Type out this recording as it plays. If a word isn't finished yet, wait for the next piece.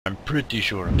I'm pretty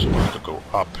sure I'm supposed to go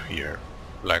up here.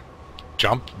 Like,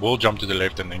 we'll jump to the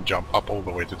left and then jump up all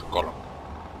the way to the column.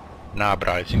 Nah, but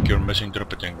I think you're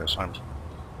misinterpreting this. I'm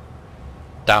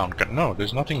down. No,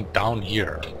 there's nothing down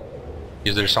here.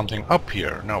 Is there something up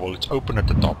here? No, well, it's open at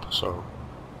the top, so...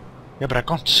 Yeah, but I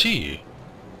can't see.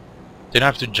 Then I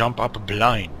have to jump up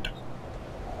blind.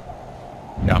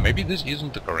 Yeah, maybe this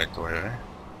isn't the correct way, eh?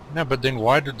 No, but then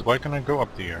why can I go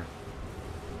up here?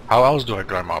 How else do I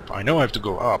climb up? I know I have to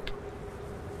go up.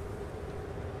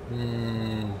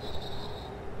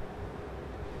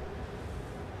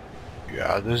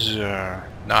 Yeah, this is...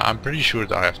 Nah, I'm pretty sure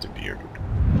that I have to be here,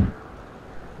 dude.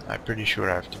 I'm pretty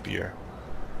sure I have to be here.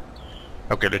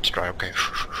 Okay, let's try. Okay,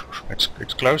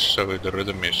 it's close, so the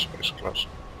rhythm is close.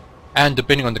 And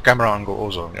depending on the camera angle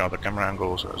also. Yeah, the camera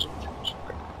angle also is close.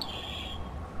 Okay.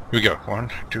 Here we go.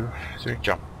 1, 2, 3,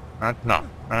 jump. No.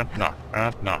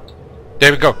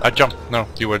 There we go. I jumped. No,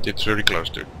 it's very close,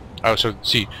 dude. Oh, so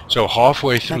see, so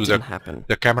halfway through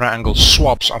the camera angle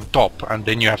swaps on top, and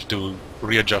then you have to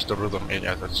readjust the rhythm.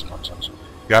 Yeah, that's nonsense.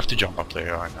 You have to jump up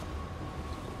there. I know.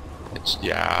 It's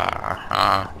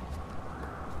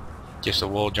just a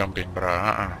wall jumping,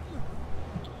 bruh.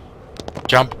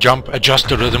 Jump, adjust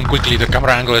the rhythm quickly. The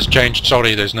camera angle has changed.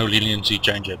 Sorry, there's no leniency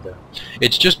change yet there.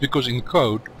 It's just because in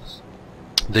code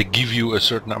they give you a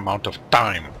certain amount of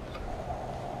time,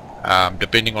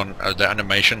 depending on the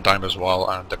animation time as well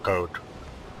and the code.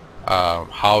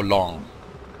 How long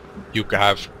you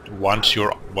have once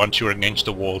you're against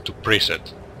the wall to press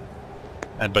it.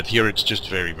 But here it's just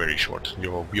very, very short.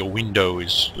 Your window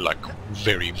is like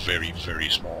very, very, very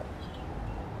small.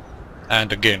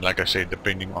 And again, like I said,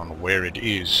 depending on where it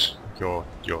is, your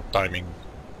timing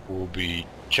will be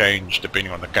changed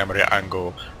depending on the camera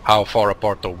angle, how far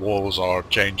apart the walls are,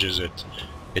 changes it,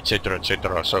 etc,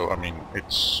 etc. So I mean,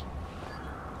 it's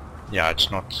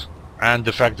not, and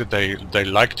the fact that they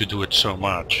like to do it so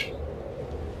much.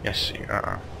 Yes,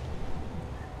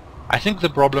 I think the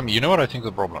problem, you know what I think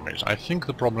the problem is? I think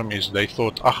the problem is they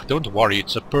thought, don't worry,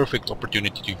 it's a perfect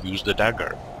opportunity to use the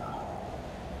dagger.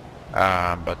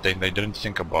 But then they didn't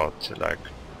think about, like,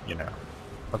 you know.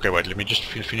 Okay, wait, let me just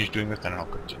finish doing this and I'll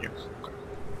continue. Okay.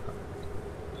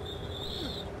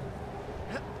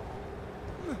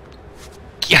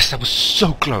 Yes, that was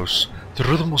so close. The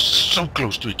rhythm was so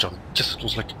close to each other. Just, it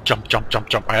was like jump, jump, jump,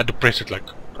 jump. I had to press it, like,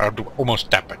 I had to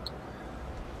almost tap it.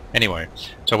 Anyway,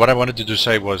 so what I wanted to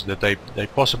say was that they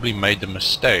possibly made the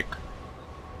mistake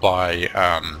by,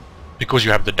 because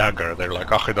you have the dagger, they're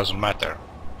like, it doesn't matter,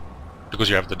 because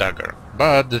you have the dagger.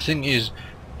 But the thing is,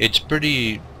 it's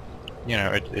pretty, you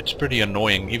know, it's pretty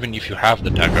annoying even if you have the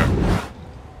dagger,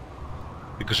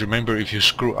 because remember, if you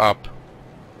screw up,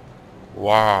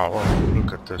 wow,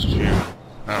 look at this view.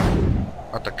 No,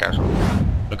 not the castle.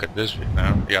 Look at this view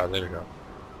now. Yeah, there you go.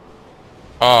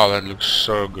 Oh, that looks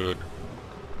so good.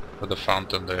 With the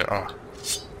fountain there.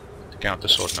 Take out the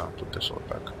sword now. Put the sword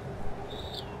back.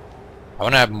 I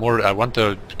want to have more. I want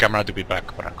the camera to be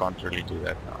back, but I can't really do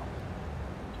that now.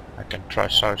 I can try,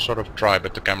 sort of try,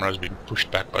 but the camera has been pushed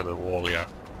back by the wall. Yeah.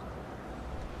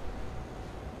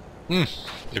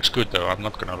 Looks good though. I'm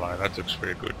not gonna lie. That looks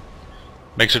very good.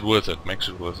 Makes it worth it. Makes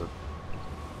it worth it.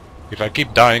 If I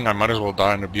keep dying, I might as well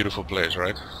die in a beautiful place,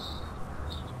 right?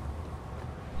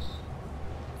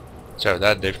 So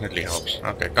that definitely helps.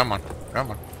 Okay, come on,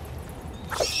 come on.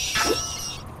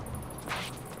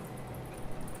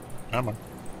 Come on.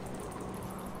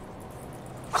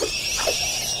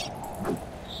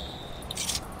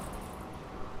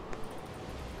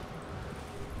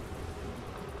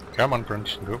 Come on,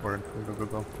 Prince. Go for it. Go, go,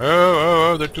 go.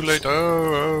 Oh, they're too late.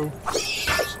 Oh.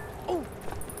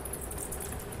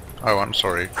 Oh, I'm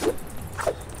sorry.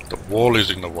 The wall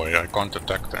is in the way. I can't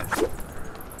attack them.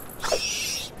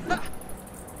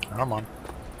 Come on.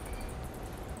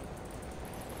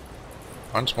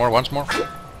 Once more, once more.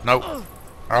 No.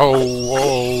 Oh,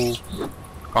 whoa.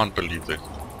 Can't believe this.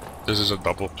 This is a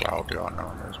double cloud. Yeah,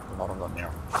 no, there's a lot of them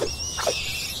here.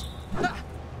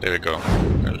 There we go.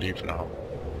 I'll leave now.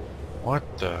 What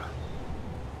the?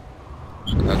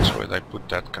 So that's where they put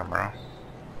that camera.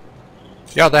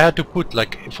 Yeah, they had to put,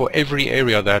 like, for every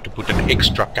area they had to put an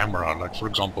extra camera. Like, for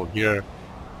example, here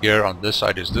on this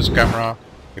side is this camera.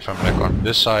 If I'm like on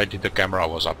this side, the camera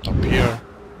was up top here.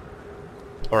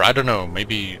 Or I don't know,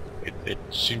 maybe it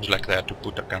seems like they had to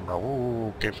put a camera.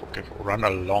 Oh, careful, careful. Run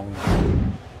along.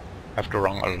 Have to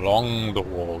run along the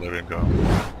wall. There we go.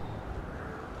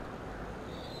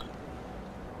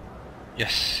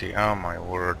 Yes, see, oh my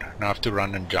word. Now I have to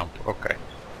run and jump. Okay.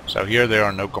 So here there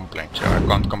are no complaints. Yeah, I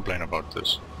can't complain about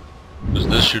this. Because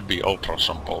this should be ultra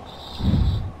simple.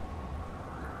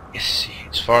 Yes, see,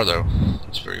 it's far though.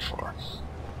 It's very far.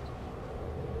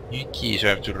 Okay, so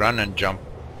I have to run and jump.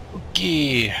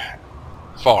 Okay.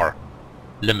 Far.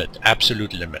 Limit.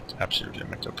 Absolute limit. Absolute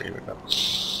limit. Okay, we go.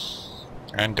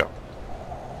 And go.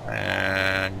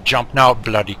 And jump now.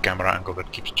 Bloody camera angle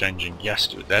that keeps changing. Yes,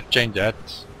 dude. That changed that.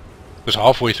 Because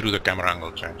halfway through the camera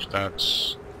angle changed.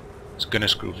 That's... It's gonna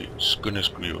screw you. It's gonna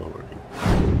screw you over, dude.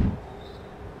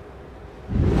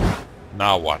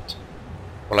 Now what?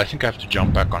 Well, I think I have to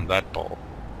jump back on that pole.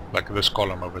 Like this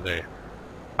column over there.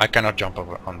 I cannot jump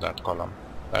over on that column.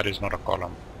 That is not a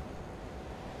column.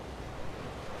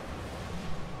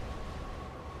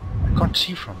 I can't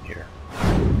see from here.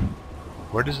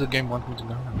 Where does the game want me to go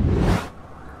now?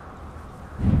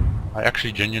 I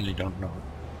actually genuinely don't know.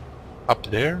 Up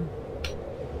there?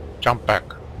 Jump back.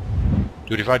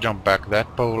 Dude, if I jump back,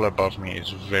 that pole above me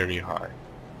is very high.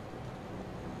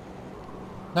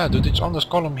 No, dude, it's on this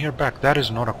column here back. That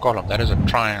is not a column, that is a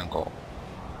triangle.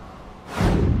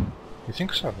 You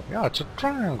think so? Yeah, it's a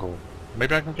triangle.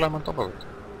 Maybe I can climb on top of it.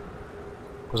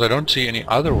 Because I don't see any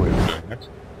other way of doing it.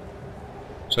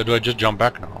 So do I just jump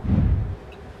back now?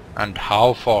 And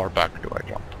how far back do I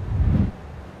jump?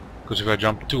 Because if I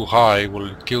jump too high, will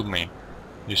it kill me?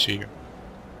 You see?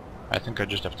 I think I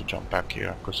just have to jump back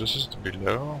here. Because this is the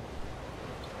below.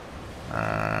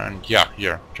 And yeah,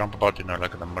 here. Jump about, you know,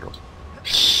 like in the middle.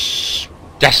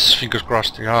 Yes! Fingers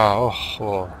crossed. Yeah,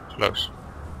 oh, close.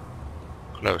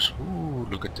 Close. Ooh,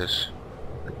 look at this.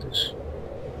 Look at this.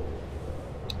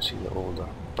 See all the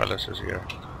palaces here.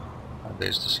 And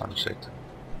there's the sunset.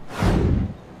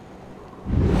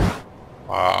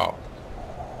 Wow.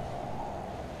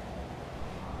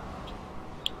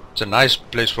 It's a nice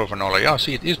place for Vanola. Yeah,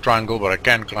 see, it is triangle, but I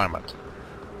can climb it.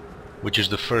 Which is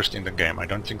the first in the game. I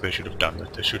don't think they should have done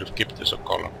that. They should have kept this a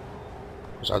column.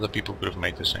 Because other people could have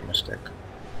made the same mistake.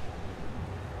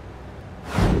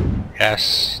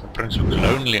 Yes, the prince looks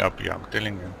lonely up here, I'm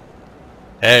telling you.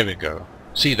 There we go.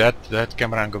 See that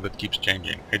camera angle that keeps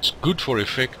changing. It's good for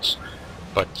effects,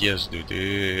 but yes, dude,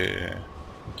 it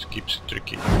keeps it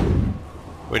tricky.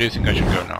 Where do you think I should go now?